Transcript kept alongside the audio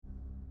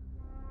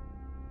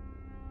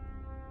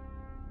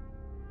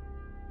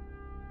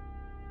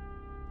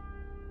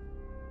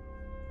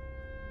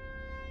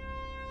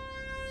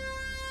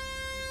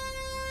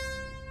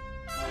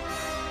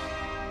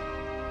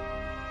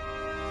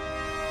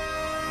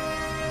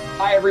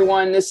Hi,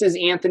 everyone. This is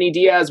Anthony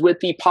Diaz with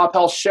the Pop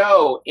Health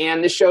Show.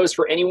 And this show is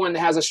for anyone that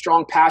has a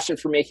strong passion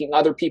for making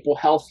other people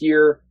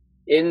healthier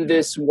in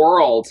this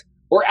world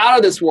or out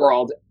of this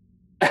world.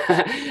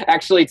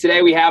 Actually,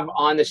 today we have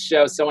on the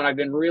show someone I've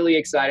been really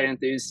excited and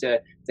enthused to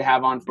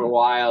have on for a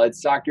while. It's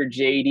Dr.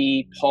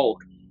 J.D.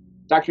 Polk.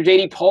 Dr.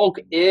 J.D. Polk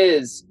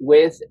is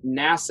with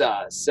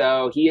NASA.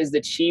 So he is the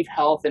Chief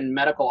Health and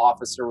Medical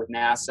Officer with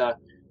NASA.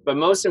 But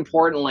most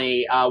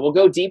importantly, we'll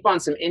go deep on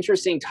some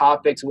interesting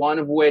topics, one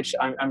of which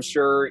I'm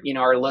sure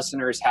our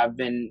listeners have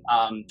been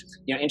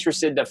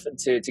interested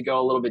to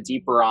go a little bit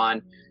deeper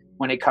on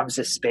when it comes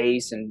to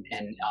space and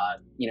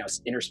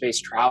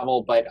interspace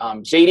travel. But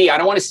JD, I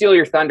don't want to steal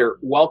your thunder.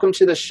 Welcome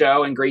to the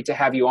show and great to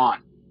have you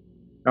on.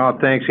 Oh,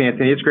 thanks,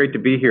 Anthony. It's great to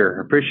be here.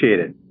 I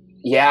appreciate it.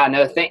 Yeah,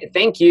 no,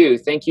 thank you,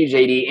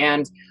 JD.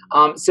 And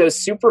so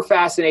super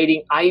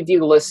fascinating,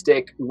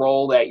 idealistic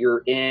role that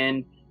you're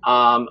in.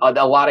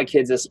 A lot of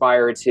kids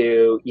aspire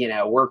to,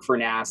 work for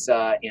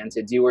NASA and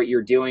to do what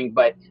you're doing,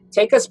 but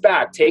take us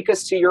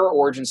to your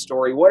origin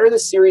story. What are the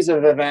series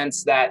of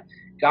events that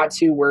got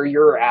to where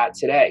you're at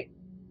today?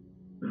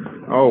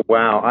 Oh,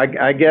 wow.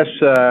 I guess,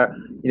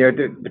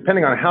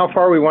 depending on how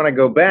far we want to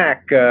go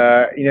back,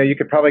 you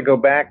could probably go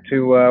back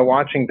to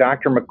watching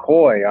Dr.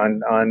 McCoy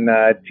on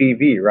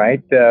TV,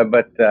 right?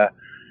 But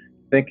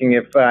thinking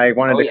if I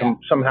wanted to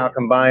somehow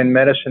combine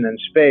medicine and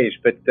space.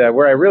 But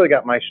where I really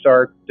got my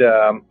start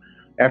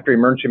after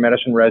emergency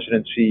medicine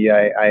residency,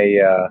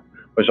 I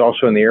was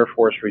also in the Air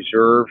Force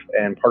Reserve,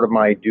 and part of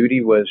my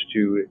duty was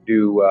to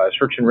do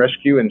search and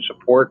rescue and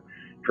support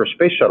for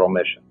space shuttle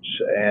missions.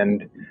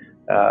 And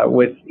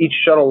with each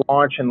shuttle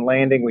launch and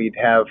landing, we'd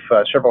have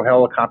several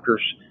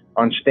helicopters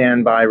on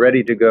standby,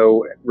 ready to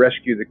go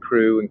rescue the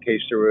crew in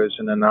case there was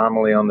an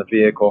anomaly on the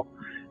vehicle.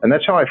 And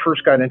that's how I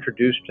first got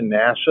introduced to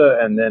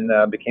NASA, and then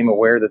became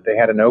aware that they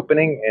had an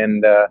opening,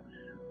 and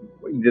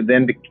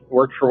then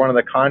worked for one of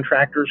the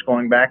contractors,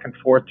 going back and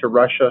forth to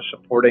Russia,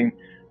 supporting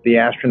the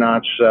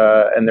astronauts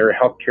and their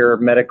healthcare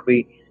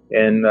medically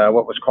in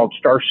what was called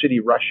Star City,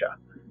 Russia.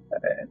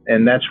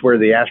 And that's where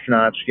the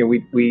astronauts,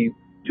 we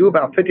do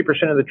about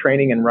 50% of the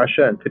training in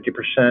Russia and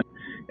 50%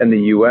 in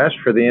the U.S.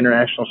 for the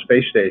International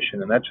Space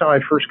Station. And that's how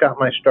I first got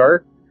my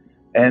start.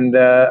 And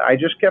I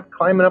just kept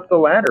climbing up the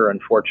ladder,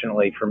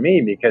 unfortunately for me,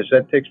 because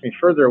that takes me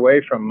further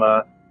away from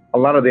a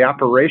lot of the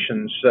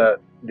operations,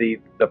 the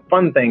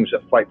fun things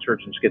that flight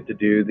surgeons get to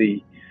do,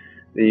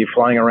 the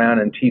flying around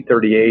in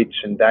T-38s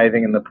and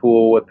diving in the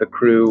pool with the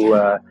crew.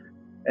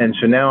 And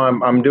so now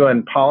I'm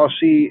doing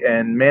policy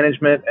and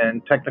management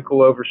and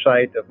technical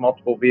oversight of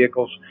multiple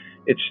vehicles.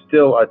 It's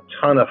still a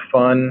ton of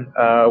fun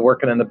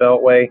working in the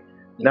Beltway,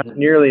 not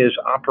nearly as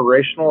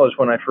operational as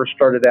when I first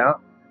started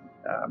out.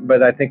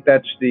 But I think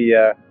that's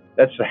the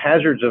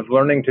hazards of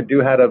learning to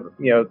do how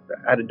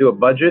to do a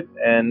budget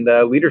and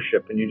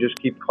leadership, and you just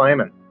keep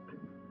climbing.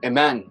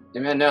 Amen.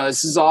 No,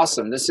 this is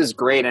awesome. This is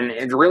great, and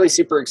a really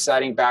super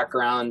exciting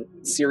background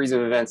series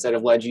of events that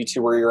have led you to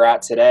where you're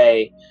at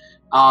today.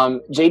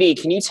 JD,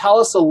 can you tell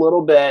us a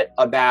little bit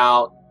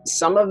about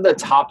some of the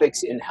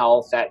topics in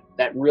health that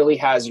really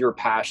has your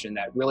passion,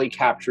 that really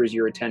captures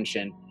your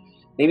attention?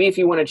 Maybe if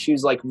you want to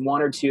choose like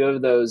one or two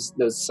of those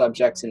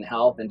subjects in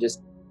health, and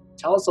just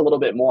tell us a little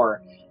bit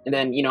more. And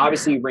then,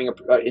 obviously you bring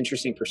an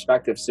interesting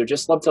perspective. So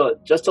just love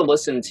to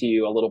listen to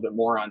you a little bit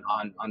more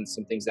on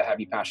some things that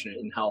have you passionate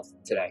in health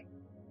today.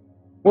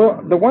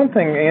 Well, the one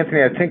thing,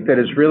 Anthony, I think that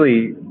has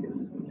really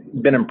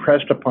been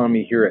impressed upon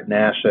me here at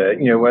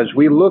NASA, as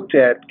we looked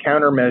at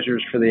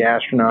countermeasures for the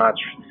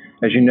astronauts,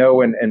 as you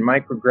know, in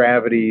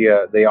microgravity,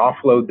 they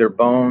offload their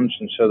bones.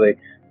 And so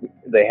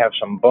they have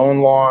some bone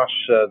loss,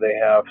 they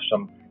have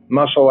some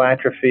muscle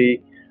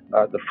atrophy.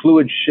 The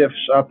fluid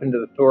shifts up into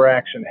the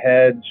thorax and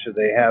head, so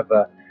they have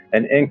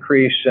an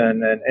increase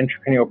in an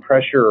intracranial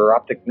pressure or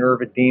optic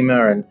nerve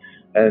edema,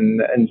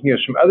 and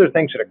some other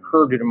things that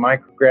occur due to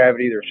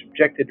microgravity. They're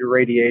subjected to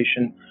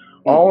radiation,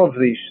 all of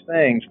these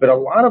things. But a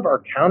lot of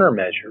our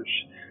countermeasures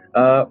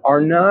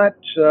are not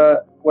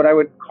what I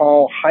would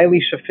call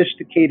highly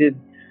sophisticated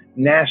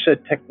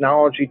NASA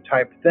technology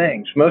type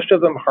things. Most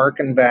of them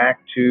harken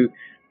back to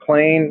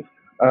plain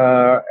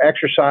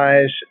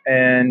exercise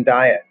and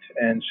diet.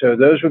 And so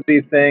those would be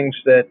things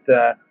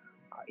that,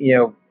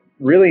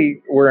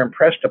 really were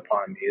impressed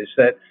upon me, is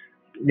that,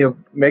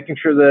 making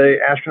sure the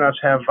astronauts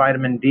have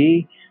vitamin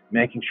D,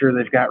 making sure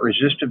they've got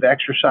resistive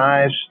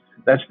exercise.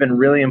 That's been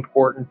really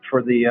important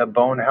for the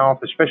bone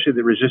health, especially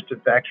the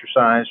resistive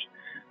exercise.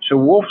 So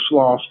Wolff's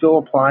Law still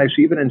applies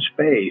even in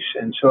space.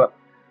 And so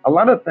a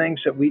lot of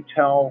things that we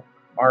tell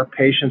our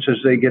patients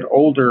as they get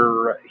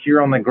older here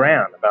on the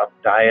ground about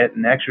diet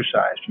and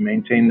exercise to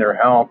maintain their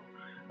health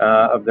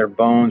of their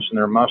bones and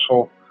their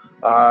muscle,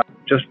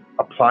 just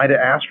apply to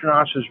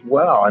astronauts as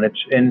well. And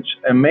it's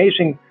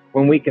amazing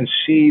when we can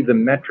see the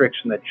metrics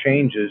and the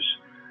changes,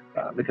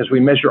 because we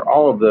measure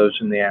all of those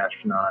in the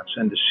astronauts,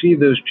 and to see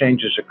those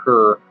changes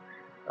occur,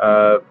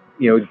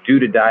 due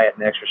to diet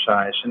and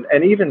exercise,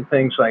 and even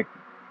things like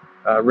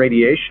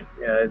radiation.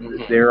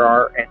 There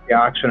are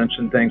antioxidants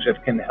and things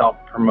that can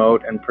help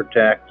promote and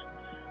protect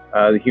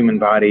the human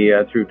body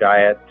through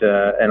diet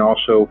and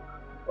also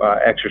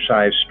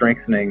exercise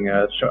strengthening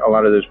so a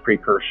lot of those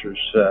precursors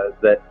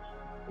that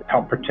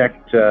help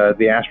protect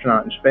the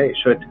astronaut in space.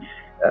 So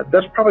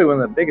that's probably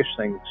one of the biggest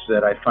things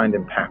that I find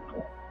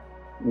impactful.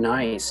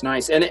 Nice.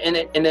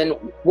 And then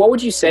what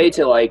would you say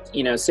to, like,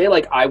 say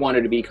like I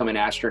wanted to become an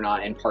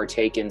astronaut and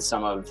partake in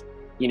some of,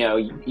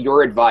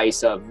 your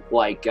advice of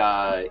like,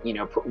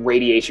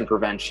 radiation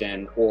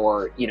prevention,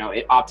 or,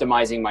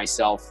 optimizing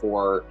myself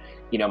for,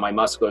 my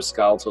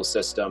musculoskeletal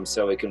system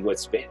so it can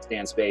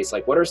withstand space?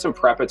 Like, what are some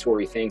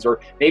preparatory things? Or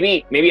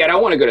maybe I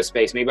don't want to go to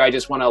space. Maybe I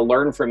just want to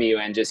learn from you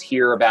and just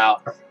hear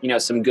about,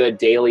 some good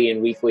daily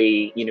and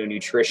weekly,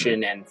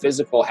 nutrition and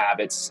physical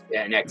habits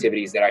and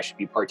activities that I should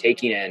be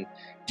partaking in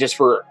just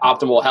for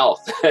optimal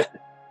health.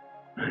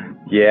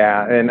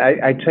 Yeah, and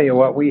I tell you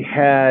what, we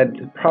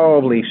had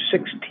probably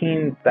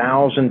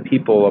 16,000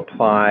 people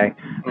apply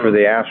for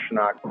the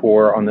astronaut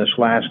corps on this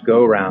last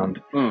go-round,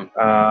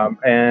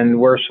 and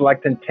we're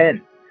selecting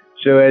 10.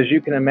 So as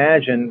you can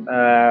imagine,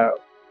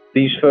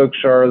 these folks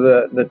are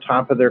the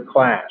top of their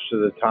class. So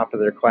the top of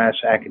their class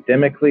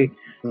academically,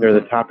 they're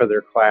the top of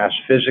their class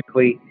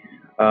physically,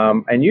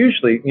 and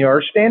usually,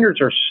 our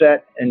standards are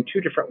set in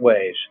two different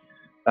ways.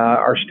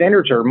 Our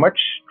standards are much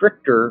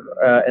stricter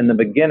in the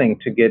beginning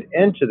to get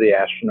into the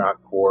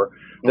astronaut corps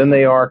than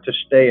they are to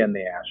stay in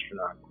the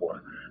astronaut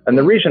corps. And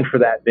the reason for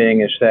that being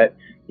is that,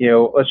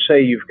 let's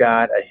say you've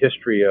got a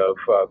history of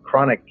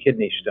chronic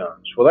kidney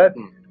stones. Well,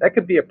 that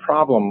could be a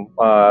problem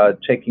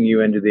taking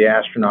you into the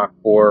astronaut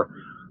corps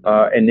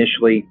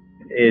initially,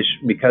 is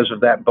because of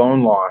that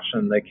bone loss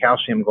and the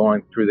calcium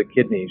going through the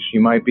kidneys.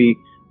 You might be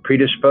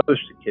predisposed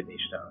to kidney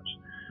stones.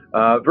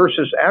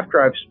 Versus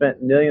after I've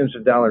spent millions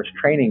of dollars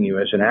training you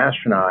as an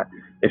astronaut,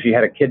 if you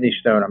had a kidney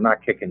stone, I'm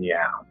not kicking you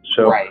out.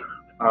 So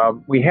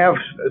we have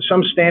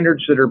some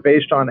standards that are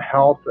based on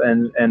health,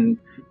 and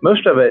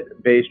most of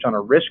it based on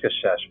a risk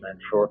assessment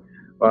for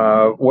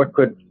what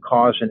could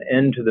cause an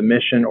end to the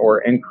mission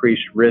or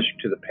increased risk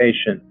to the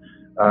patient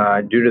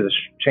due to the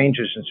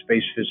changes in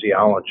space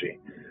physiology.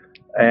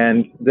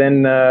 And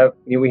then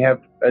we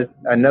have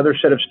another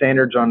set of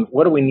standards on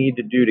what do we need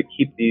to do to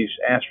keep these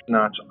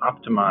astronauts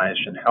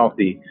optimized and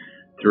healthy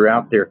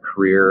throughout their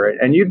career.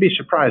 And you'd be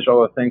surprised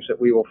all the things that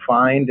we will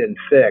find and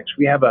fix.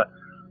 We have a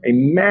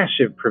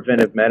massive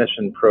preventive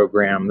medicine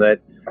program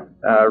that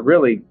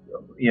really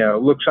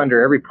looks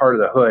under every part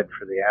of the hood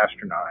for the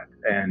astronaut.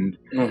 And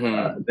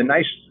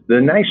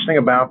the nice thing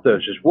about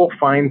those is we'll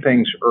find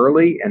things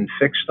early and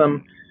fix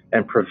them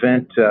and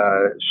prevent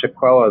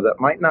sequelae that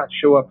might not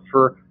show up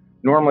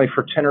normally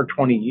for 10 or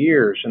 20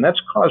 years. And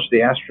that's caused the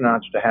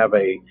astronauts to have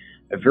a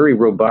very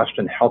robust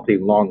and healthy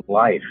long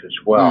life as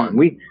well. And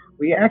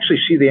we actually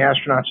see the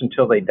astronauts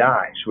until they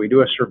die. So we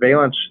do a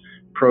surveillance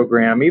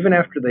program even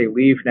after they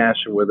leave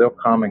NASA, where they'll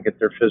come and get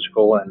their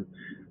physical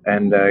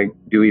and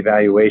do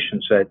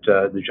evaluations at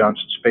the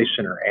Johnson Space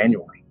Center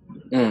annually.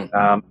 And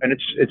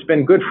it's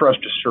been good for us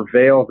to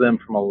surveil them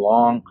from a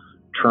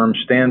long-term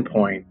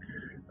standpoint,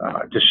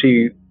 to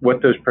see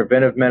what those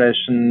preventive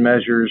medicine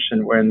measures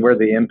and where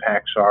the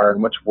impacts are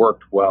and what's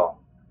worked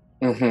well.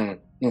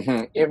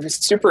 It was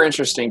super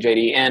interesting,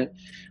 JD. And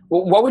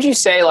what would you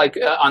say, like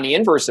on the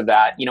inverse of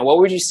that, what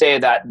would you say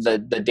that the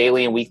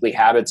daily and weekly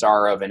habits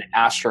are of an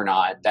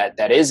astronaut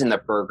that is in the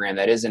program,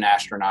 that is an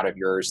astronaut of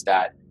yours,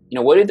 that,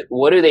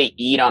 what do they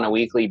eat on a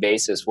weekly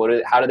basis?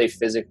 How do they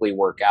physically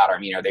work out? I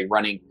mean, are they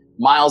running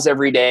miles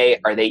every day?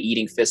 Are they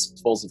eating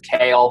fistfuls of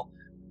kale?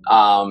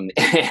 And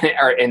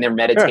they're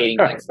meditating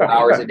like 4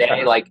 hours a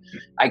day. Like,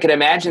 I could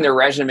imagine their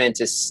regimen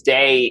to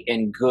stay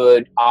in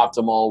good,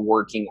 optimal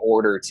working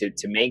order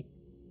to make,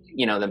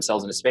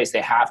 themselves into space.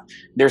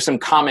 There's some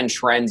common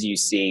trends you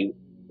see.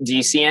 Do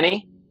you see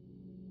any?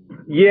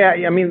 Yeah,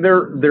 I mean,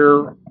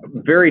 they're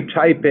very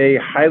type A,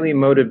 highly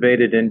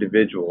motivated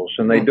individuals,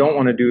 and they don't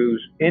want to do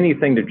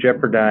anything to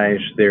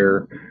jeopardize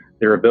their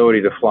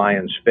ability to fly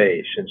in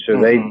space. And so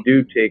they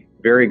do take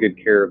very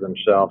good care of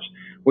themselves.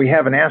 We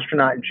have an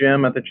astronaut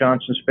gym at the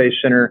Johnson Space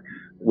Center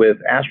with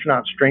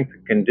astronaut strength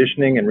and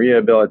conditioning and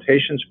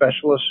rehabilitation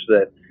specialists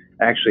that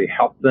actually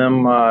help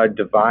them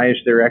devise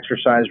their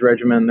exercise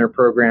regimen, their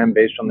program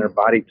based on their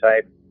body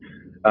type.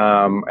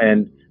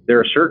 And there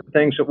are certain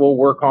things that we'll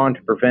work on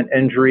to prevent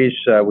injuries.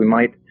 We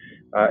might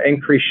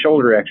increase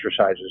shoulder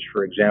exercises,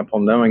 for example,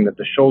 knowing that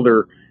the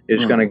shoulder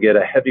is going to get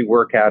a heavy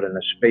workout in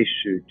a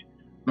spacesuit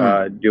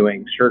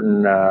doing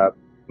certain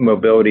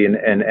mobility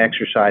and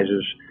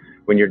exercises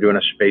when you're doing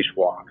a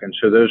spacewalk. And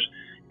so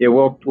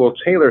we'll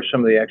tailor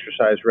some of the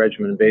exercise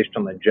regimen based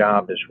on the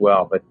job as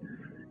well. But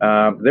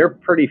they're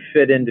pretty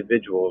fit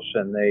individuals,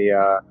 and they,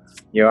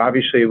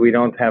 obviously we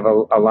don't have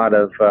a lot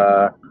of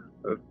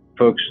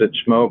folks that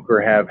smoke or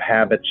have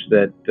habits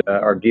that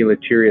are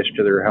deleterious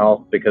to their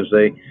health, because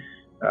they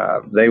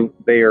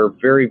are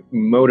very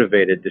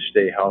motivated to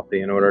stay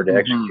healthy in order to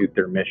execute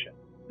their mission.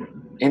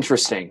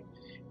 Interesting.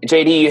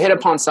 JD, you hit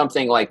upon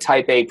something like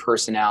type A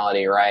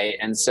personality, right?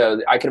 And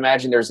so I can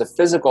imagine there's a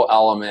physical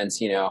element,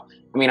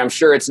 I mean, I'm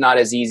sure it's not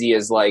as easy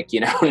as like,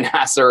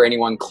 NASA or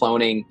anyone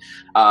cloning,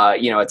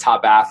 a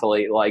top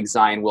athlete like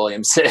Zion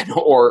Williamson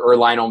or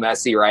Lionel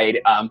Messi,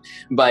 right?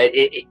 But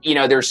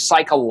there's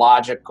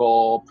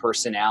psychological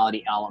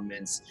personality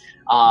elements.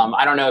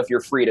 I don't know if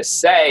you're free to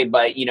say,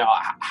 but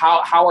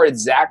how are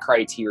that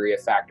criteria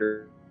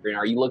factored in?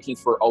 Are you looking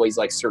for always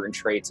like certain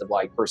traits of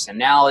like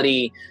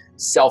personality,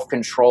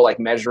 self-control, like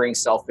measuring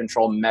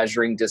self-control,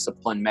 measuring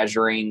discipline,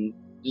 measuring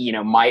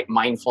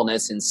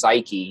mindfulness and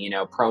psyche,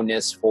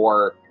 proneness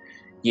for,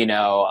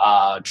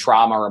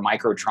 trauma or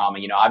micro trauma,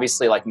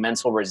 obviously like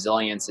mental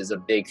resilience is a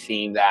big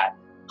theme that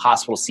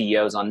hospital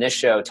CEOs on this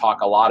show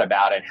talk a lot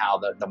about, and how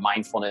the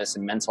mindfulness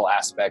and mental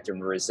aspect of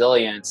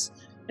resilience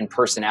and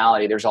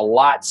personality, there's a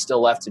lot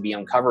still left to be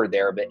uncovered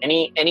there. But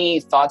any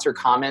thoughts or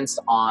comments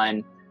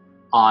on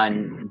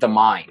the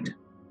mind?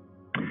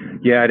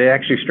 Yeah, it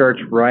actually starts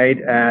right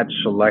at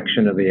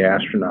selection of the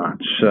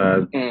astronauts.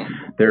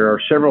 There are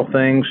several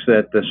things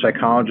that the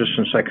psychologists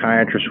and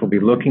psychiatrists will be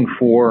looking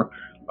for.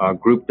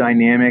 Group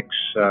dynamics.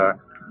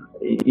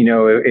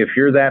 If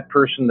you're that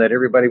person that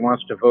everybody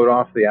wants to vote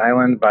off the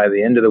island by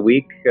the end of the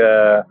week,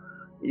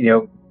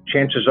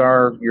 chances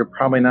are you're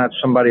probably not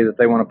somebody that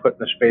they want to put in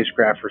the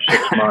spacecraft for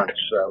 6 months.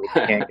 We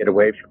can't get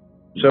away from.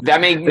 So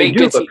that make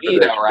good TV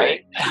though,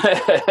 right?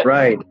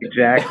 Right,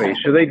 exactly.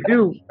 So they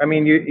do. I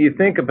mean, you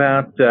think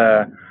about,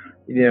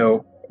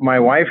 my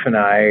wife and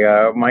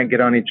I might get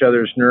on each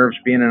other's nerves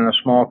being in a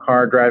small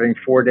car driving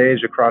 4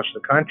 days across the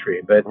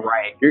country. But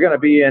you're going to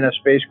be in a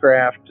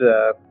spacecraft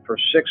for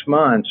 6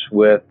 months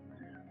with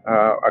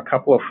a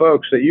couple of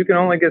folks that you can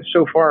only get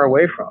so far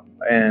away from.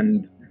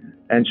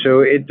 And so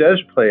it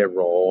does play a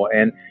role,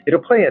 and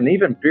it'll play an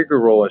even bigger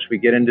role as we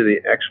get into the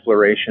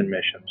exploration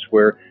missions,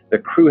 where the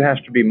crew has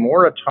to be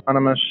more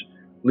autonomous.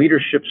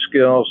 Leadership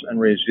skills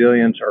and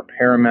resilience are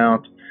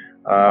paramount.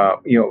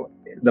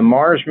 The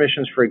Mars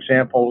missions, for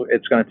example,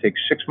 it's going to take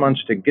 6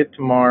 months to get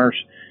to Mars.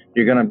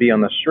 You're going to be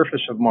on the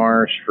surface of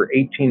Mars for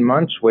 18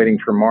 months, waiting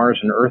for Mars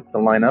and Earth to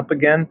line up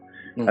again,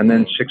 and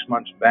then 6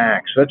 months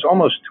back. So that's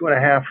almost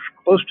 2.5,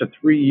 close to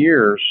 3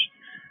 years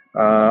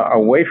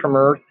away from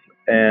Earth,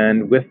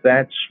 and with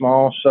that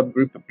small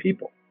subgroup of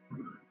people.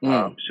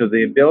 So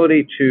the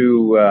ability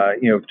to,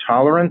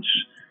 tolerance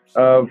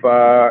of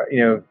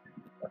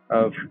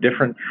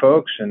different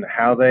folks and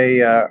how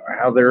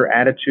their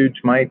attitudes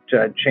might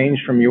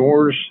change from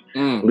yours,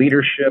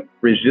 leadership,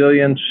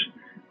 resilience,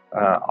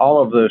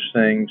 all of those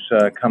things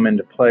come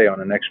into play on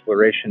an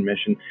exploration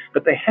mission.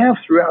 But they have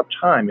throughout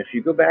time. If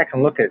you go back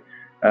and look at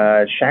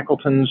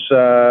Shackleton's,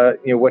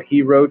 what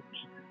he wrote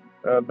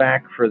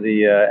back for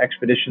the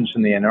expeditions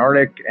in the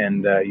Antarctic,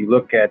 and you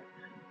look at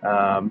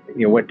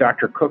what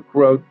Dr. Cook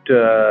wrote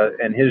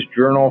in his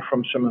journal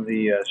from some of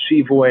the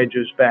sea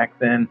voyages back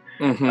then.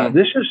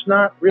 This is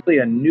not really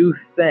a new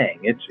thing.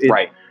 It's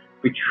right.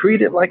 We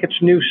treat it like it's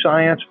new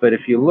science, but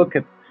if you look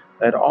at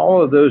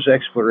all of those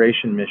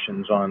exploration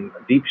missions on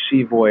deep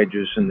sea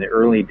voyages in the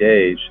early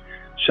days,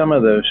 some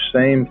of those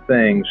same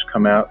things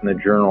come out in the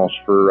journals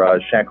for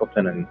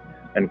Shackleton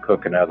and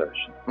Cook and others.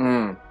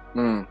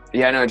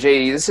 Yeah, no,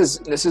 JD,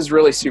 this is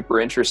really super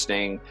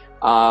interesting.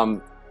 I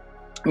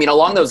mean,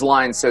 along those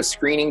lines, so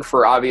screening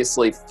for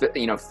obviously,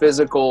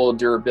 physical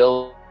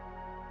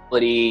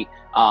durability,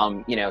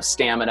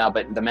 stamina,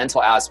 but the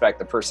mental aspect,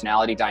 the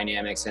personality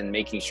dynamics, and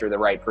making sure the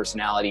right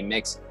personality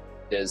mix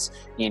is,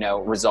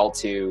 result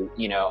to,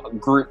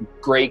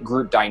 great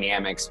group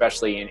dynamics,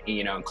 especially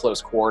in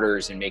close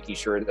quarters, and making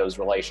sure those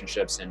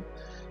relationships and,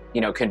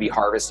 can be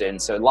harvested.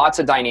 And so lots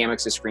of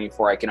dynamics to screen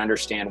for. I can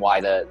understand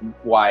why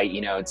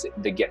it's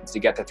to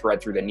get the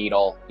thread through the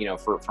needle,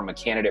 from a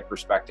candidate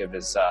perspective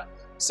is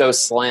so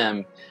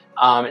slim.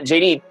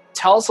 JD,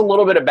 tell us a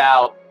little bit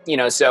about,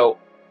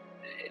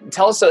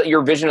 tell us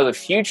your vision of the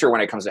future when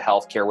it comes to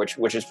healthcare,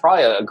 which is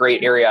probably a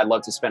great area I'd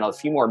love to spend a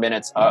few more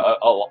minutes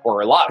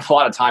or a lot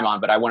of time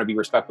on, but I want to be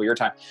respectful of your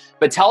time.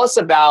 But tell us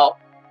about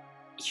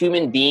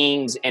human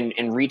beings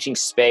and reaching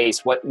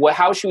space.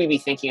 How should we be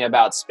thinking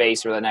about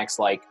space for the next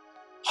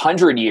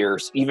 100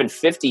 years, even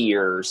 50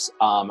 years?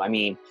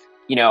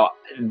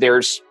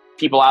 There's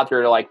people out there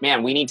that are like,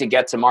 man, we need to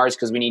get to Mars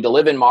because we need to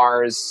live in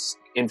Mars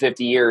in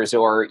 50 years,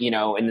 or,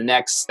 in the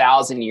next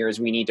 1,000 years,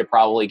 we need to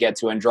probably get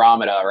to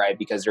Andromeda, right?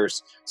 Because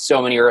there's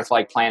so many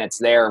Earth-like planets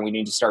there, and we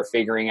need to start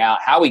figuring out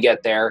how we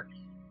get there.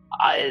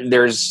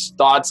 There's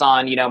thoughts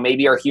on,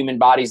 maybe our human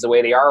bodies, the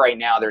way they are right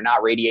now, they're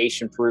not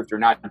radiation proof, they're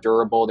not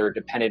durable, they're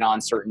dependent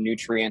on certain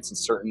nutrients and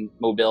certain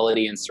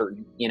mobility and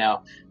certain,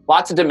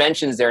 lots of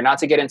dimensions there. Not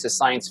to get into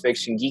science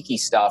fiction geeky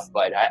stuff,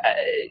 but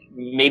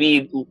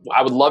maybe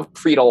I would love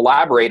for you to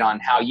elaborate on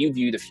how you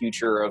view the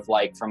future of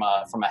from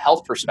a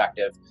health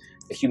perspective,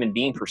 a human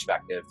being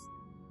perspective.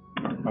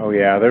 Oh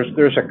yeah,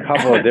 there's a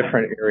couple of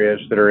different areas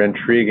that are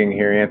intriguing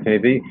here,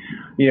 Anthony.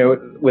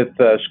 With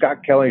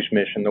Scott Kelly's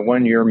mission, the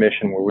 1 year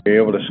mission, where we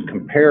were able to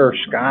compare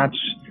Scott's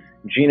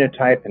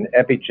genotype and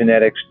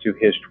epigenetics to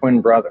his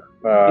twin brother,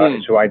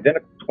 so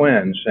identical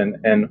twins,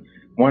 and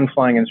one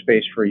flying in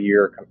space for a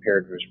year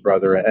compared to his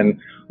brother, and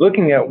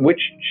looking at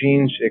which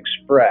genes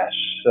express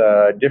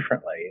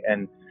differently.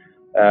 And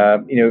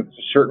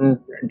certain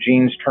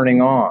genes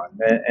turning on,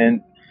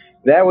 and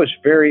that was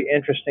very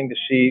interesting to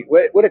see.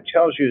 What it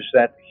tells you is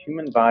that the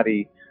human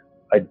body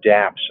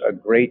adapts a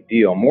great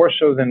deal, more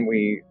so than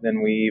we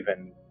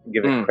even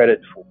give it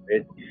credit for.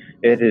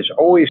 It is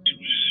always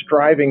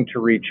striving to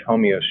reach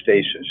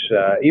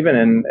homeostasis, even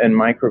in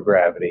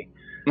microgravity.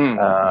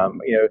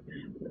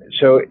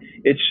 So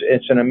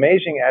it's an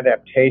amazing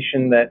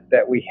adaptation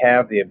that we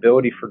have, the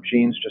ability for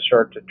genes to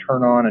start to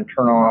turn on and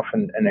turn off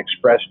and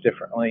express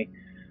differently.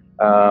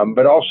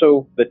 But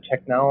also the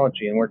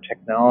technology and where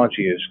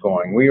technology is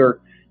going. We are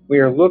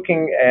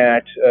looking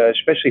at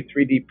especially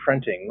 3D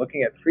printing,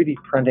 looking at 3D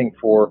printing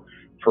for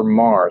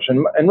Mars.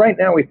 And right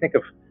now we think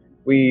of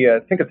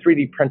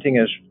 3D printing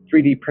as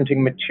 3D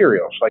printing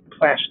materials like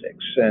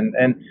plastics.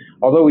 And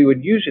although we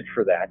would use it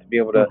for that, to be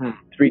able to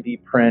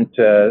 3D print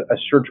a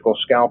surgical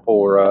scalpel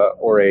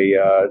or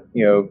a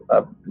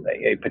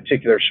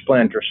particular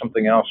splint or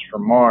something else for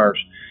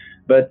Mars.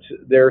 But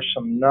there's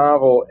some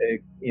novel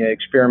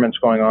experiments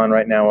going on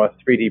right now with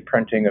 3D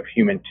printing of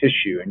human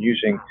tissue and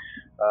using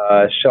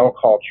cell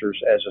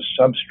cultures as a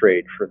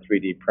substrate for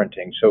 3D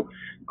printing. So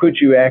could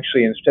you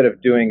actually, instead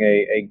of doing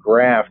a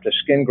graft, a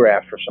skin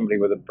graft for somebody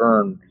with a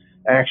burn,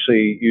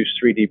 actually use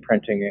 3D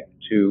printing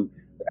to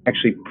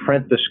actually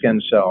print the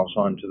skin cells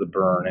onto the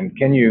burn? And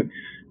can you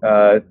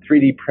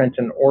 3D print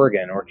an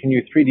organ, or can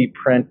you 3D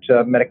print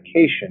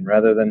medication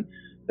rather than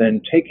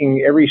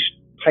taking every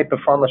type of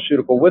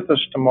pharmaceutical with us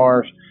to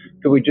Mars?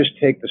 Could we just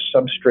take the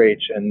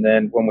substrates and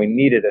then when we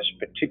needed a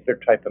particular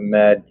type of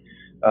med,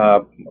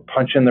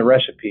 punch in the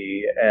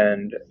recipe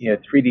and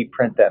 3D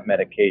print that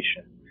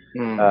medication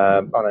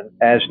on an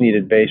as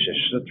needed basis?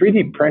 So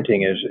 3D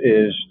printing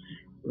is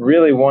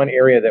really one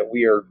area that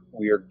we are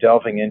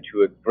delving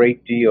into a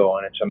great deal,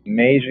 and it's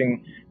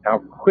amazing how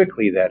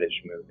quickly that is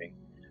moving.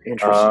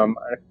 Interesting.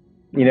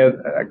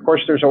 Of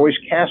course, there's always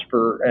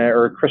CRISPR,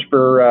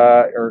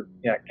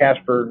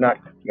 CRISPR, not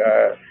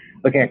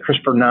looking at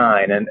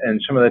CRISPR-9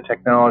 and some of the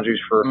technologies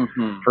for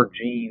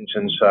genes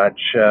and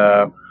such.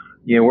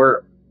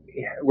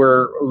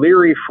 We're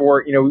leery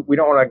for, we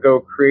don't want to go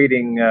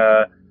creating,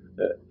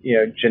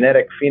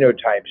 genetic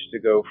phenotypes to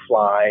go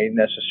fly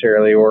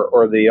necessarily,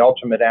 or the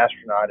ultimate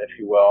astronaut, if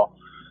you will.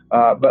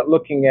 But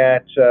looking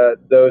at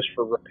those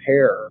for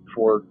repair,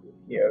 for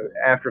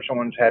after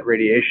someone's had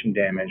radiation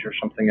damage or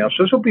something else.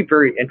 Those will be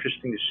very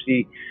interesting to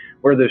see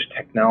where those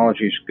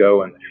technologies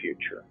go in the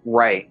future.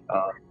 Right.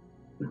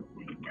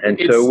 And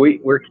so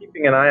we're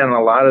keeping an eye on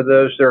a lot of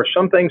those. There are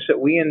some things that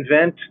we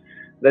invent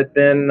that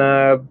then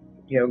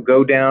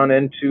go down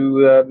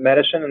into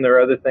medicine, and there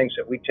are other things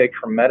that we take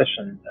from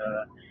medicine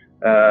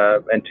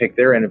and take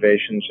their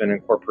innovations and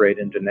incorporate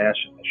into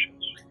NASA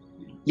missions.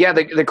 Yeah,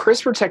 the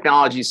CRISPR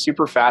technology is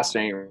super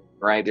fascinating,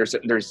 right? There's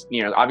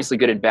obviously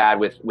good and bad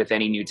with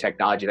any new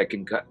technology that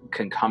can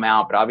come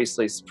out, but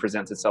obviously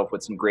presents itself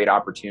with some great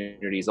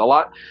opportunities. A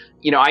lot,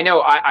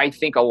 I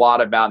think a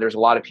lot about. There's a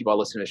lot of people I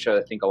listen to the show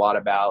that think a lot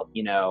about,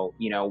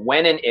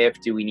 when and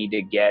if do we need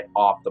to get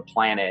off the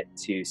planet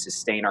to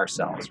sustain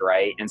ourselves,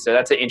 right? And so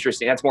that's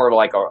that's more of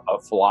like a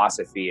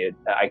philosophy.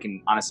 I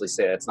can honestly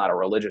say that's not a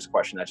religious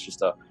question. That's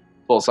just a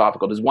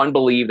philosophical. Does one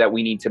believe that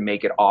we need to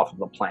make it off of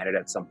the planet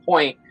at some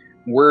point?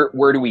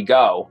 Where do we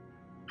go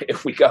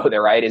if we go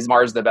there, right? Is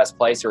Mars the best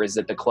place, or is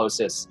it the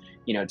closest,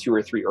 2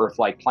 or 3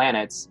 Earth-like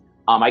planets?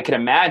 I can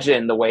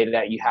imagine the way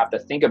that you have to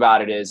think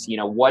about it is,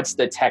 what's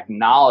the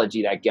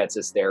technology that gets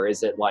us there?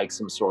 Is it like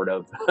some sort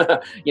of,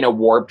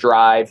 warp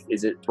drive?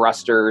 Is it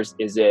thrusters?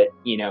 Is it,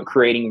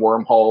 creating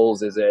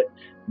wormholes? Is it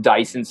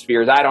Dyson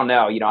spheres? I don't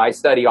know. I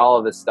study all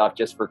of this stuff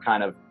just for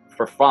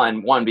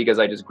fun. One, because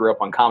I just grew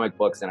up on comic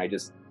books and I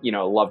just,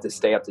 love to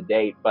stay up to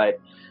date.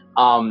 But,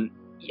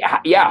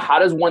 yeah, how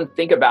does one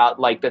think about,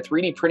 like, the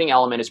 3D printing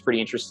element is pretty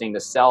interesting, the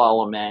cell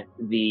element,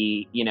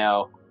 the,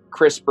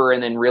 CRISPR,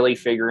 and then really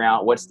figuring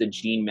out what's the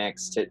gene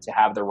mix to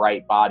have the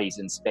right bodies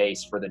in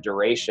space for the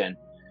duration.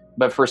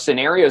 But for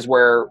scenarios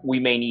where we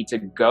may need to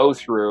go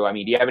through,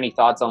 do you have any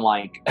thoughts on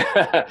like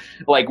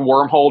like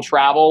wormhole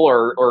travel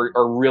or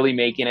really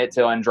making it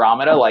to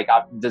Andromeda? Like,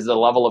 does the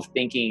level of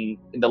thinking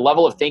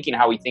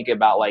how we think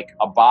about like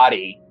a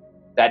body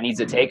that needs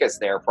to take us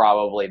there,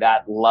 probably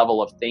that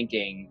level of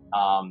thinking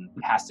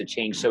has to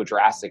change so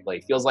drastically.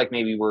 It feels like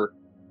maybe we're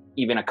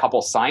even a couple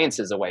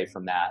sciences away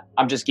from that.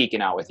 I'm just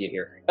geeking out with you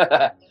here.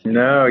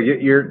 No,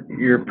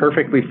 you're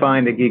perfectly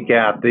fine to geek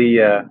out.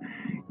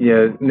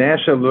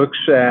 NASA looks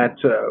at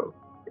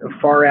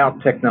far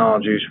out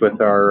technologies with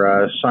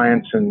our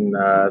science and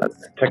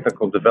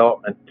technical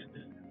development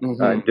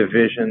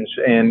divisions,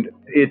 and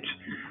it's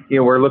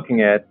we're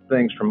looking at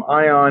things from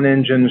ion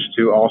engines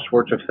to all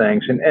sorts of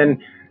things, and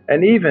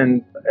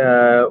even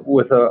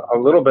with a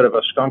little bit of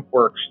a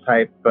skunkworks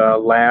type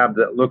lab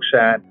that looks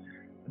at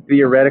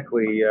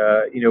theoretically,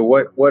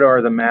 what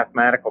are the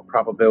mathematical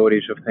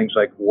probabilities of things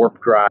like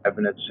warp drive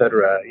and et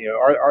cetera?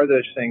 Are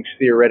those things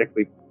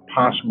theoretically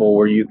possible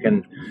where you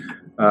can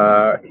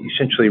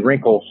essentially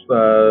wrinkle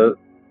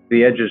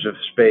the edges of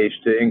space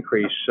to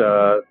increase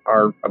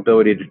our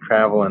ability to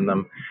travel in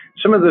them.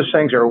 Some of those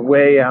things are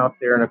way out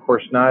there, and of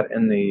course not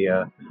in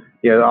the.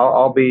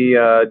 I'll be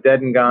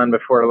dead and gone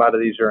before a lot of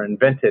these are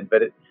invented.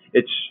 But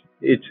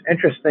it's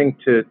interesting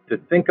to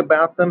think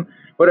about them.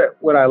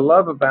 What I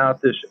love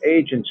about this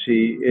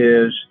agency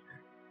is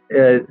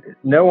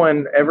no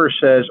one ever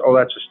says, "Oh,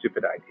 that's a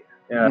stupid idea."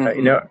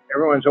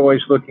 Everyone's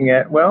always looking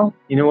at, well,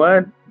 you know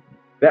what?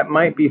 That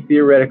might be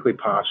theoretically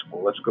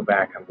possible. Let's go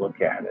back and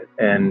look at it.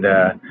 And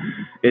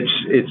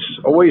it's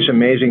always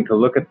amazing to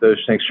look at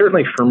those things.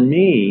 Certainly for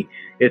me,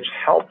 it's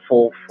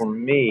helpful for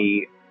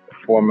me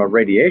from a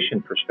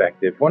radiation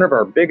perspective. One of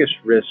our biggest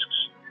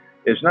risks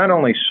is not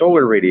only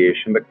solar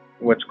radiation, but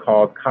what's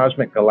called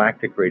cosmic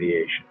galactic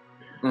radiation,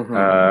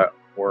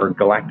 or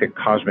galactic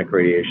cosmic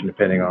radiation,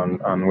 depending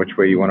on which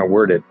way you want to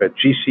word it. But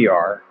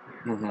GCR,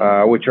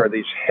 which are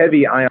these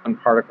heavy ion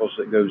particles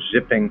that go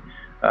zipping,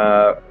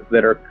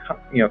 that are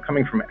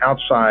coming from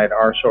outside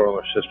our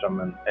solar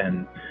system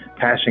and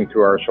passing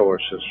through our solar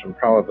system,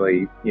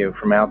 probably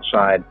from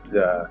outside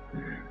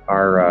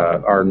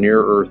our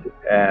near Earth,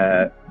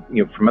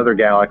 from other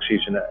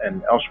galaxies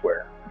and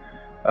elsewhere.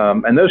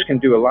 And those can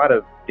do a lot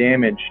of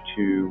damage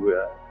to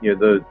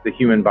the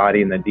human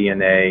body and the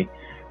DNA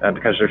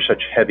because they're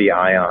such heavy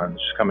ions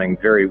coming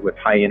with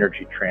high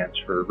energy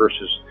transfer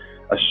versus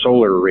a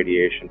solar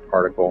radiation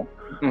particle.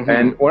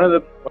 And one of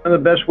the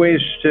best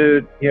ways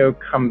to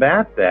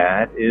combat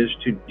that is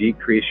to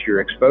decrease your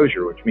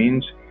exposure, which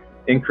means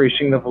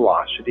increasing the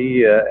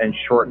velocity and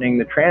shortening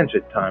the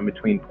transit time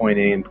between point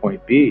A and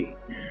point B.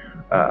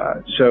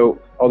 So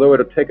although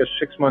it'll take us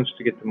 6 months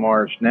to get to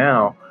Mars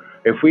now,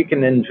 if we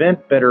can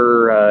invent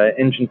better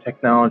engine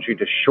technology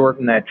to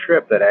shorten that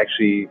trip, that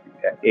actually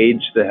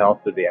aids the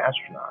health of the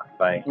astronaut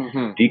by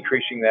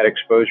decreasing that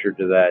exposure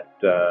to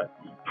that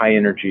high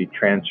energy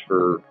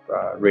transfer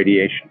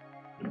radiation.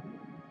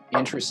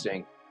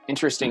 Interesting.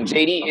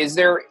 JD, is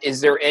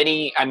there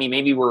any, I mean,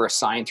 maybe we're a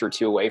science or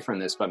two away from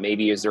this, but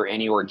maybe is there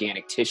any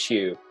organic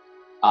tissue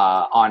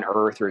on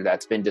Earth or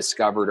that's been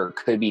discovered or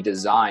could be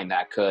designed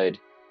that could,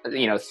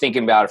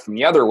 thinking about it from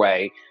the other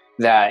way,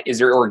 that is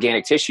there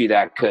organic tissue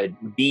that could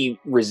be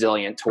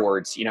resilient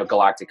towards,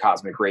 galactic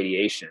cosmic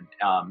radiation?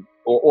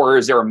 Or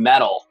is there a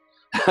metal,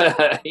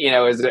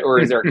 is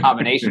there a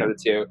combination of the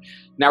two?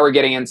 Now we're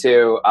getting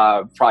into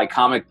probably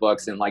comic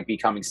books and like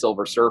becoming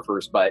Silver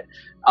Surfers, but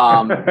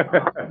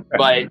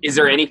is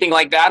there anything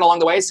like that along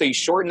the way? So you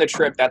shorten the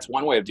trip, that's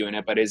one way of doing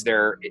it, but is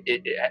there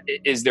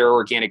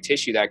organic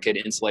tissue that could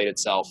insulate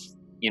itself,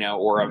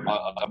 or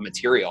a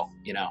material,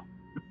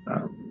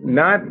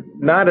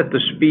 Not at the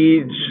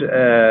speeds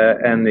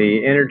and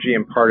the energy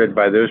imparted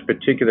by those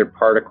particular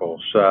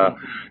particles.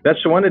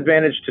 That's the one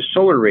advantage to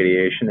solar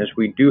radiation is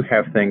we do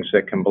have things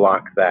that can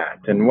block that.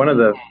 And one of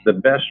the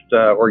best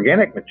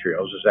organic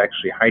materials is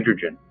actually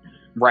hydrogen,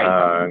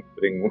 right?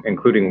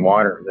 Including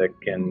water that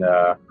can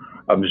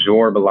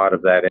absorb a lot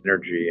of that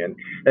energy.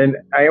 And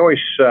I always,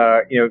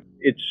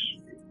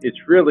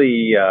 it's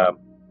really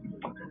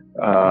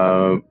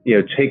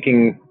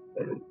taking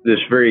this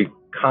very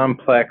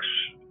complex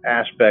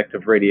aspect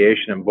of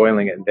radiation and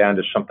boiling it down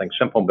to something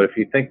simple. But if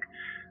you think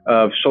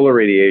of solar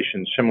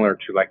radiation similar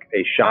to like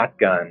a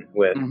shotgun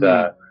with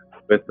a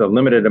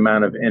limited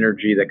amount of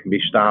energy that can be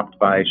stopped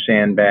by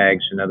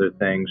sandbags and other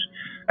things,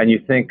 and you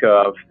think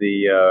of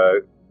the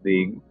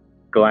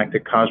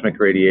galactic cosmic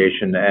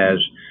radiation as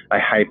a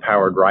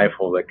high-powered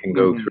rifle that can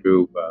go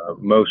through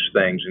most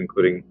things,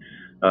 including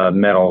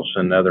metals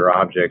and other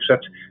objects,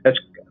 that's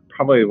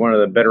probably one of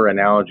the better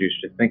analogies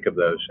to think of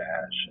those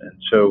as. And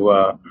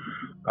so,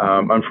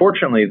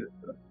 unfortunately,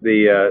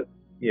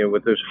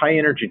 with those high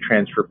energy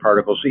transfer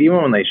particles,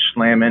 even when they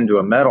slam into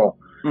a metal,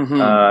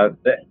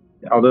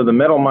 although the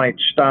metal might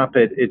stop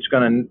it, it's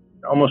going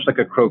to, almost like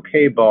a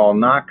croquet ball,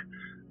 knock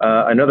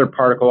another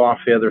particle off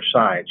the other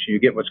side. So you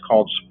get what's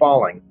called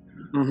spalling.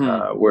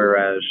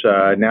 Whereas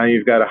now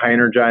you've got a high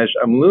energized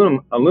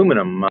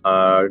aluminum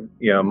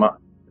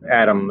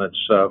atom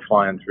that's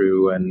flying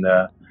through and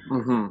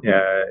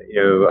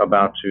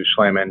about to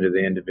slam into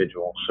the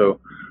individual. So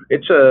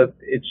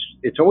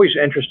it's always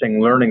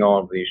interesting learning all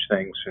of these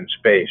things in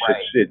space.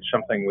 Right. It's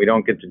something we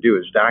don't get to do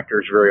as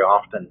doctors very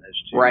often,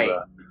 is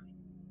to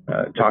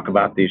talk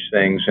about these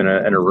things in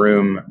a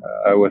room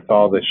with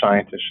all the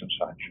scientists and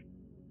such.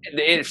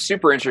 It's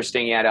super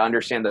interesting, to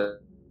understand the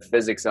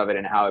physics of it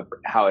and how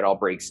it all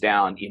breaks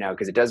down,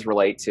 because it does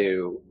relate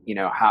to,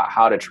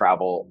 how to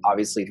travel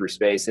obviously through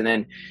space. And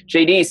then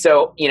JD,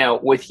 so,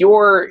 with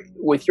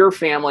your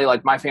family,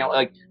 like my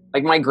family,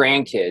 like my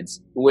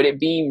grandkids, would it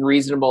be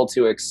reasonable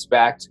to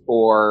expect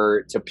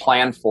or to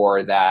plan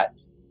for that,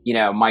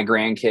 my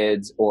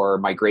grandkids or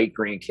my great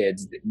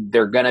grandkids,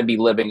 they're going to be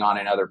living on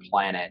another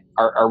planet?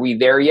 Are we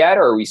there yet,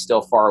 or are we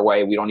still far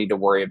away? We don't need to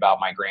worry about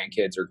my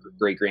grandkids or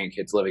great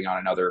grandkids living on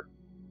another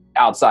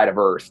outside of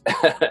Earth.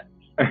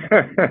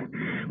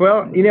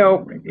 Well,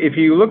 if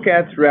you look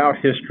at throughout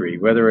history,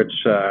 whether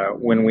it's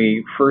when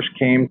we first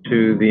came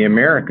to the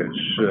Americas,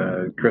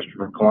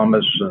 Christopher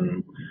Columbus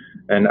and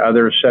and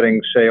others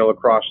setting sail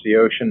across the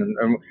ocean.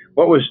 And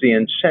what was the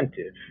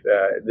incentive?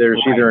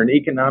 There's either an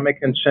economic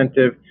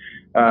incentive,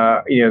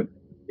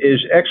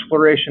 is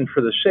exploration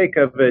for the sake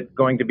of it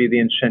going to be the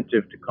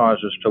incentive to cause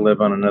us to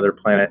live on another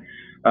planet?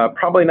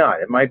 Probably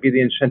not. It might be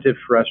the incentive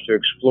for us to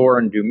explore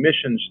and do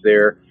missions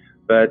there,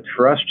 but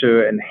for us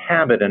to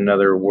inhabit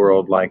another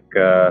world, like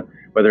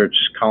whether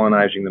it's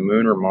colonizing the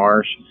moon or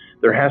Mars,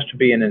 there has to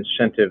be an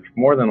incentive,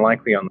 more than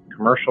likely on the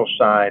commercial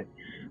side,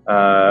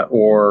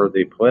 or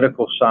the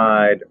political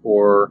side,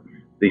 or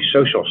the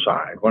social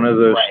side. One of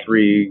those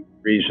three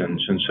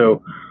reasons. And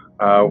so,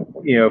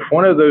 if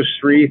one of those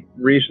three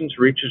reasons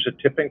reaches a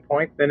tipping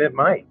point, then it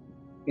might.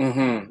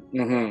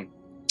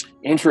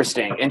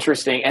 Interesting.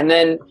 And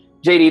then,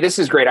 JD, this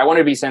is great. I want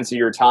to be sensitive to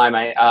your time.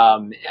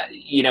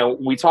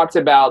 We talked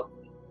about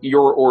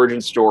your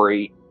origin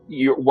story,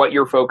 what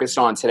you're focused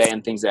on today,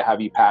 and things that have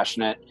you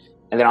passionate,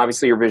 and then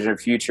obviously your vision of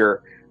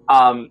future.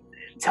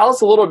 Tell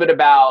us a little bit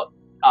about.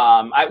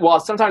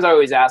 Sometimes I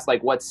always ask,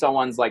 like, what's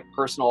someone's like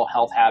personal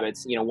health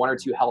habits? One or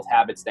two health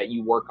habits that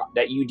you work on,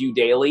 that you do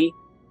daily,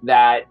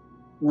 that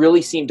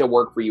really seem to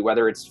work for you,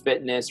 whether it's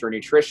fitness or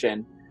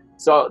nutrition.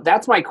 So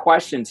that's my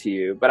question to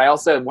you. But I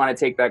also want to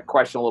take that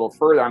question a little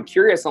further. I'm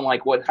curious on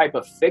like what type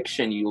of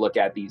fiction you look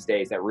at these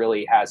days that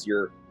really has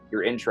your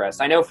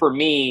interest. I know for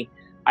me,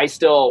 I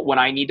still, when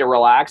I need to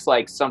relax,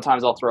 like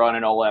sometimes I'll throw on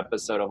an old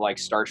episode of like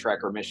Star Trek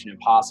or Mission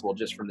Impossible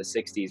just from the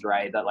 60s,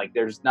 right? That like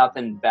there's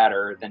nothing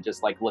better than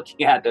just like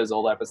looking at those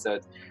old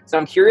episodes. So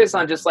I'm curious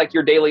on just like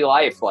your daily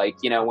life, like,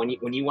 when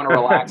you want to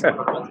relax,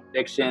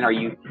 fiction, are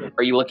you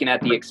looking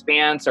at The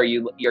Expanse? Are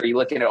you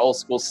looking at old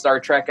school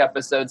Star Trek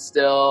episodes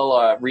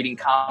still, reading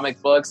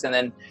comic books, and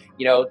then,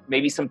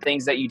 maybe some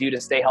things that you do to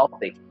stay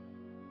healthy?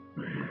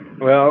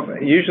 Well,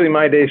 usually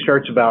my day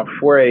starts about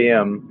 4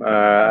 a.m.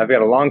 I've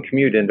got a long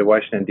commute into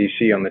Washington,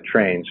 D.C. on the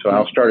train. So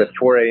I'll start at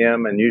 4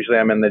 a.m. and usually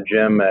I'm in the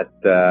gym at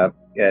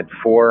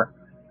 4.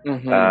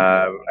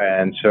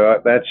 And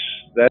so that's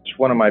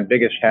one of my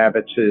biggest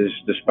habits is,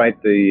 despite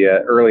the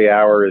early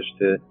hour, is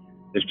to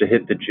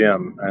hit the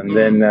gym. And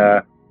then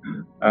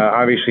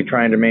obviously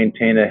trying to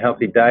maintain a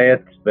healthy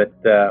diet, but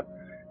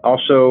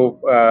also,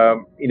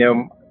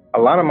 a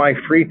lot of my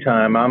free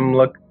time,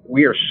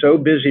 we are so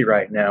busy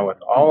right now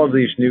with all of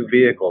these new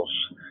vehicles,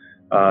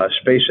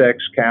 SpaceX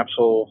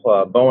capsule,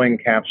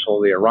 Boeing capsule,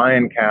 the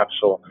Orion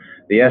capsule,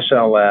 the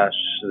SLS,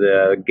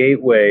 the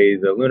Gateway,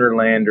 the Lunar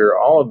Lander,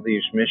 all of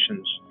these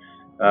missions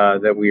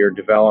that we are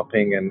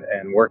developing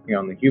and working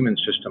on the human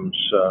systems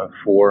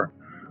for,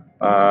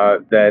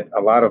 that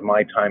a lot of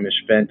my time is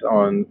spent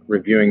on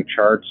reviewing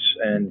charts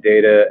and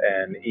data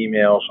and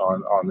emails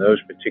on those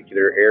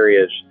particular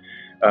areas.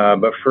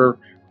 But for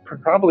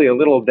probably a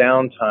little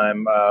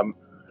downtime,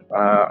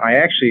 I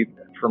actually,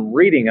 from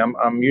reading,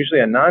 I'm usually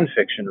a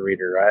nonfiction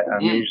reader. I'm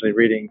usually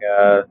reading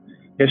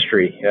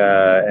history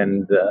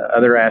and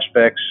other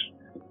aspects.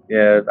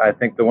 I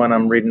think the one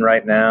I'm reading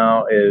right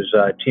now is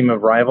Team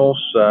of Rivals,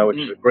 which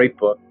is a great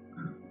book.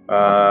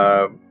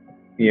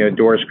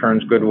 Doris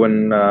Kearns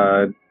Goodwin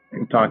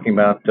talking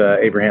about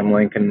Abraham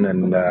Lincoln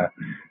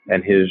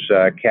and his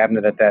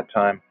cabinet at that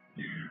time.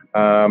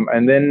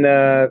 And then,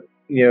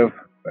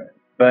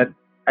 but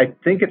I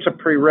think it's a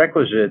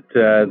prerequisite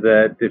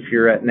that if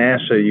you're at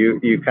NASA,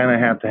 you kind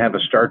of have to have a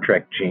Star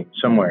Trek gene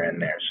somewhere in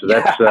there. So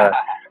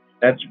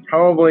that's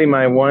probably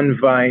my one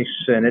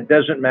vice, and it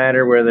doesn't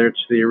matter whether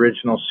it's the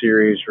original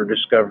series or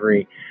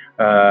Discovery.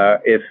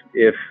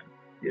 If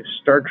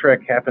Star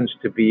Trek happens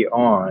to be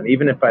on,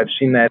 even if I've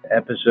seen that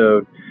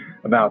episode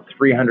about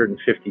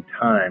 350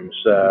 times,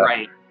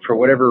 for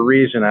whatever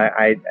reason,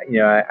 I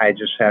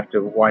just have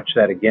to watch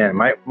that again.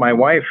 My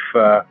wife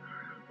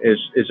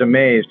is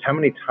amazed how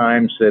many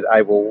times that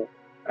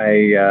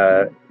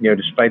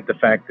despite the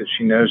fact that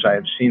she knows I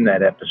have seen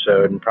that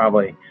episode and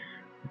probably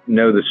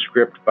know the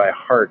script by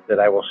heart, that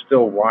I will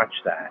still watch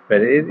that.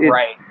 But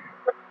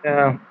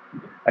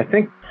I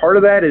think part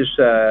of that is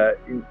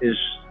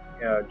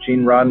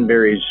Gene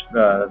Roddenberry's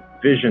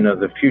vision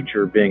of the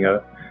future being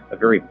a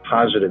very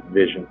positive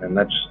vision, and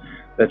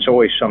that's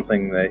always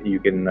something that you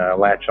can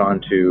latch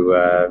on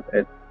to,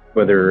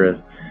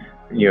 whether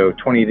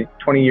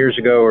 20 years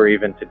ago or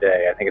even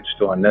today. I think it's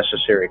still a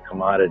necessary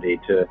commodity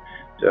to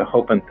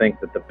hope and think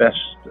that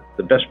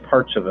the best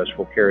parts of us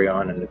will carry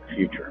on into the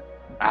future.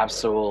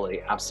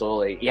 Absolutely.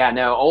 Yeah,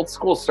 no, old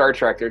school Star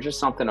Trek, there's just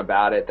something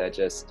about it that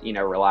just,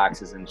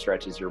 relaxes and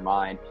stretches your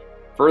mind.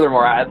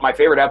 Furthermore, my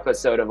favorite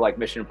episode of like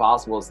Mission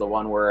Impossible is the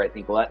one where I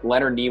think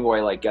Leonard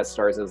Nimoy like guest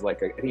stars as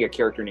like a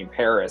character named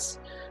Paris.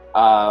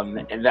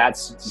 And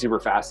that's super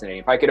fascinating.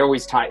 If I could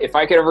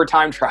ever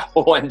time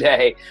travel one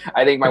day,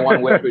 I think my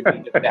one wish would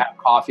be to have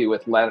coffee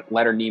with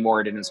Leonard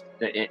Nimoy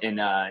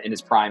in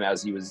his prime,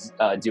 as he was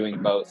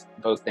doing both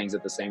things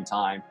at the same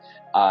time.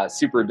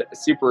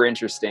 Super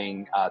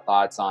interesting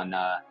thoughts on,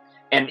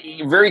 and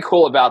very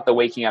cool about the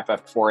waking up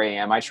at 4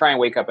 a.m. I try and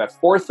wake up at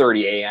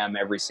 4:30 a.m.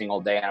 every single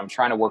day, and I'm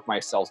trying to work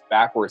myself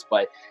backwards,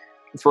 but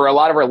for a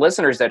lot of our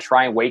listeners that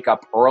try and wake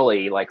up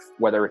early, like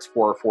whether it's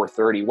 4 or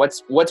 4:30,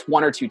 what's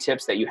one or two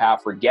tips that you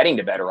have for getting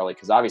to bed early?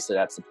 Because obviously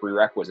that's the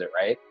prerequisite,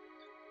 right?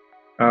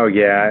 Oh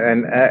yeah,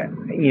 and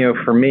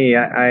for me,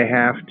 I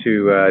have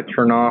to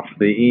turn off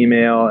the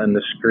email and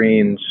the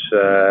screens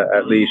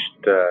at least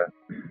a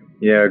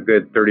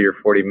good 30 or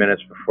 40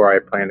 minutes before I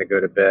plan to go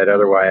to bed.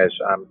 Otherwise,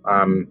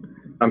 I'm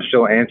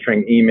still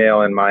answering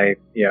email in my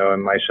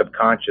in my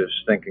subconscious,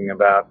 thinking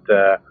about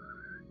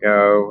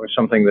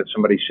something that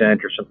somebody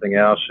sent or something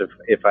else.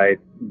 If I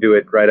do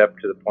it right up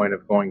to the point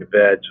of going to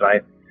bed, so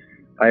I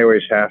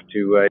always have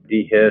to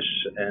dehiss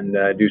and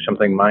do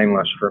something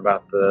mindless for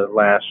about the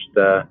last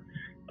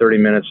 30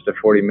 minutes to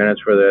 40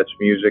 minutes, whether that's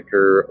music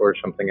or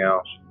something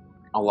else.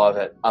 I love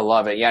it. I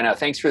love it. Yeah, no,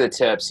 thanks for the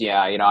tips.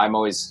 Yeah, I'm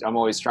always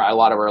trying, a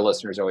lot of our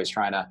listeners are always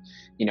trying to,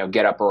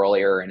 get up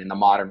earlier, and in the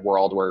modern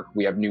world where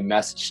we have new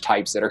message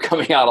types that are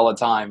coming out all the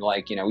time,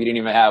 like, we didn't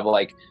even have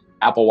like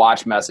Apple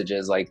Watch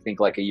messages, like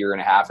a year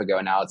and a half ago.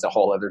 Now it's a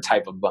whole other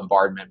type of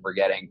bombardment we're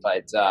getting.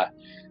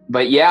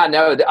 But yeah,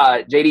 no,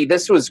 JD,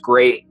 this was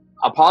great.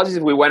 Apologies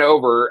if we went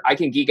over. I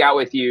can geek out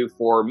with you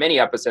for many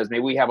episodes.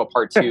 Maybe we have a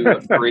part 2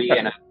 of 3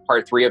 and a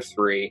part 3 of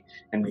 3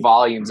 and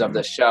volumes of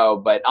the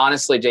show. But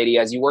honestly, JD,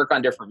 as you work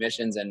on different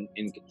missions and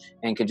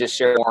could just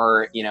share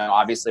more,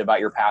 obviously about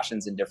your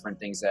passions and different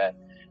things that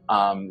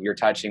you're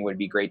touching, would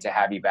be great to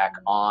have you back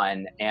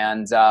on.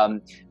 And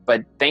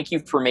but thank you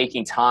for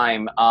making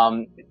time.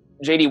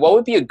 JD, what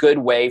would be a good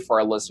way for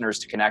our listeners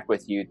to connect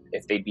with you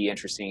if they'd be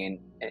interested in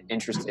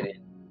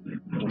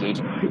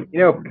engaging?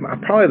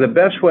 Probably the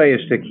best way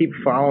is to keep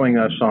following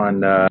us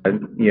on, the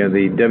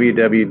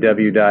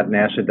www.nasa.gov.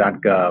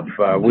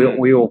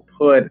 We will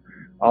put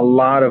a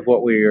lot of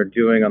what we are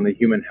doing on the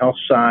human health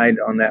side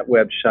on that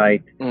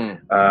website,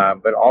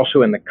 but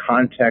also in the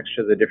context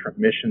of the different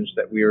missions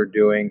that we are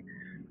doing.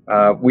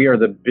 We are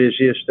the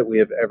busiest that we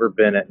have ever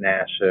been at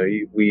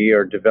NASA. We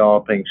are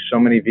developing so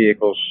many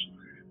vehicles.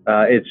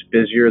 It's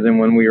busier than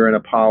when we were in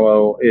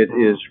Apollo. It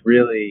is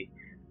really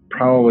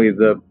probably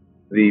the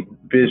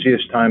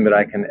busiest time that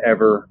I can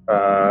ever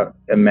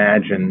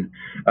imagine.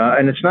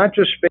 And it's not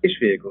just space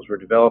vehicles. We're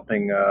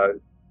developing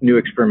new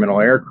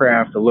experimental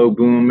aircraft, a low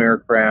boom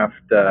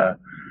aircraft.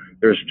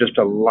 There's just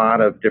a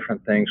lot of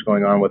different things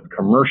going on with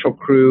commercial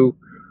crew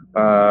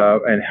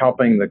and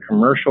helping the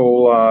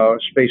commercial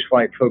space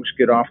flight folks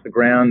get off the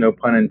ground, no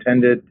pun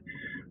intended,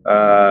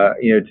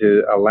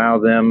 to allow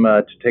them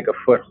to take a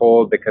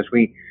foothold, because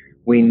we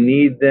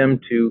need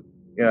them to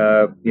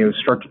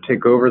start to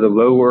take over the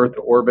low Earth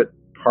orbit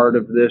part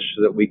of this,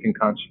 so that we can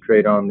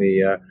concentrate on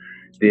the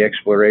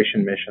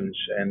exploration missions.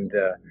 And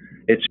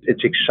it's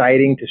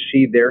exciting to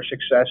see their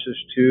successes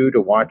too,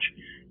 to watch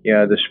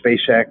the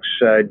SpaceX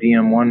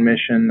DM-1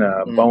 mission,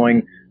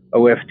 Boeing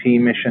OFT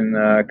mission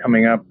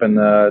coming up in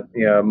the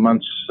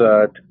months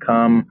to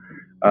come,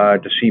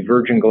 to see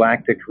Virgin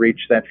Galactic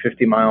reach that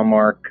 50-mile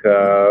mark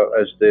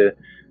as the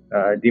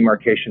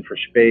demarcation for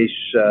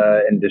space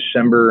in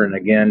December, and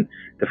again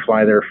to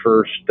fly their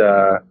first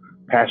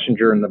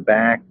passenger in the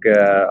back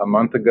a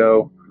month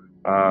ago.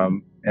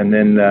 And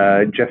then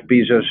Jeff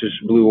Bezos'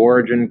 Blue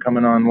Origin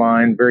coming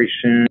online very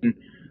soon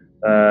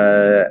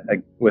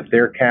with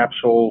their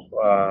capsule.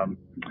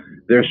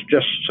 There's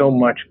just so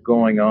much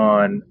going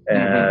on.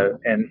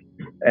 And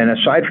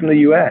aside from the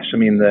U.S., I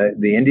mean,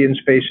 the Indian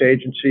Space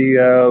Agency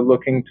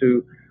looking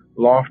to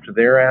loft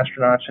their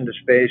astronauts into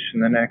space in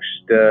the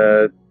next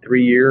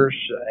 3 years.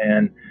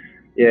 And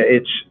yeah,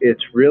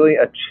 it's really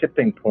a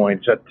tipping point.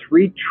 It's a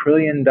 $3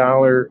 trillion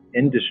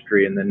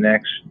industry in the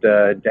next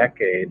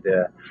decade.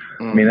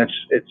 I mean,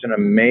 it's an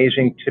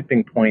amazing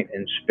tipping point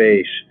in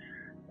space.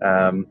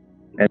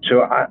 And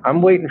so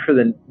I'm waiting for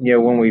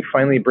when we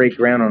finally break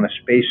ground on a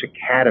space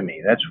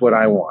academy. That's what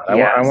I want.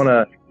 Yes. I want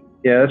to,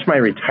 that's my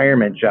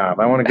retirement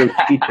job. I want to go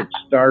teach at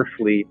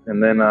Starfleet,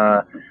 and then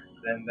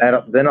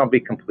I'll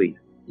be complete.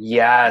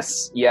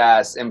 Yes.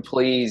 And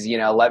please,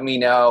 let me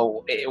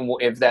know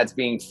if that's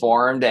being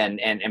formed,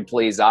 and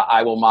please,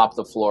 I will mop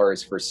the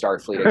floors for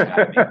Starfleet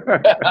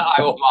Academy.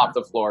 I will mop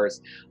the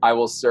floors. I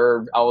will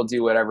serve. I will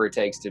do whatever it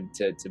takes to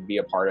be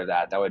a part of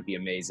that. That would be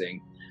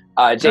amazing.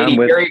 JD,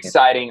 very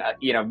exciting,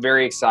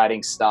 very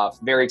exciting stuff.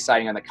 Very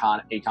exciting on the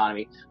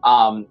economy,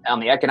 on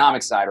the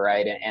economic side,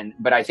 right?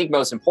 But I think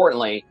most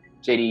importantly,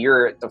 JD,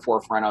 you're at the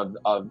forefront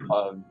of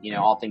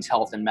all things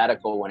health and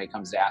medical when it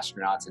comes to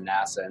astronauts and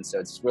NASA, and so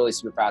it's really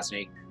super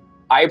fascinating.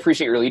 I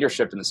appreciate your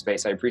leadership in the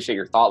space. I appreciate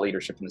your thought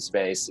leadership in the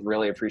space.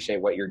 Really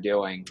appreciate what you're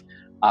doing.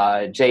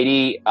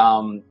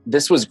 JD,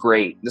 this was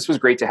great. This was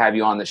great to have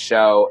you on the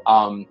show.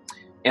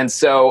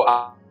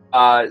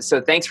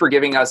 So thanks for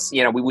giving us,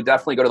 we would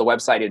definitely go to the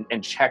website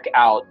and check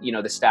out,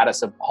 the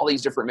status of all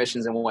these different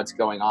missions and what's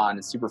going on.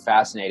 It's super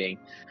fascinating.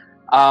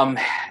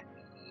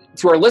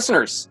 To our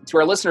listeners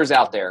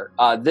out there,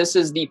 this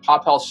is the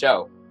Pop Health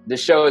Show.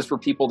 This show is for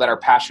people that are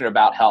passionate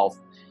about health.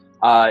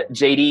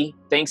 JD,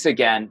 thanks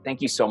again.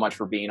 Thank you so much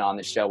for being on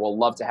the show. We'll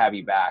love to have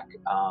you back.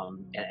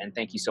 And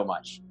thank you so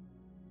much.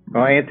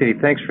 Well, Anthony,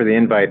 thanks for the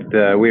invite.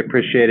 We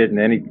appreciate it. And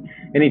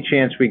any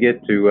chance we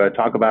get to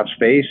talk about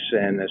space,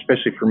 and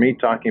especially for me,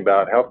 talking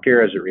about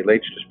healthcare as it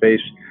relates to space,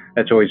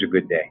 that's always a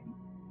good day.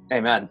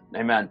 Amen.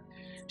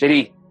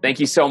 JD, thank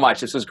you so much.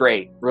 This was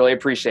great. Really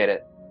appreciate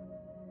it.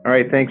 All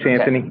right. Thanks, Okay.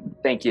 Anthony.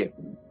 Thank you.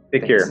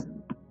 Take Thanks. care.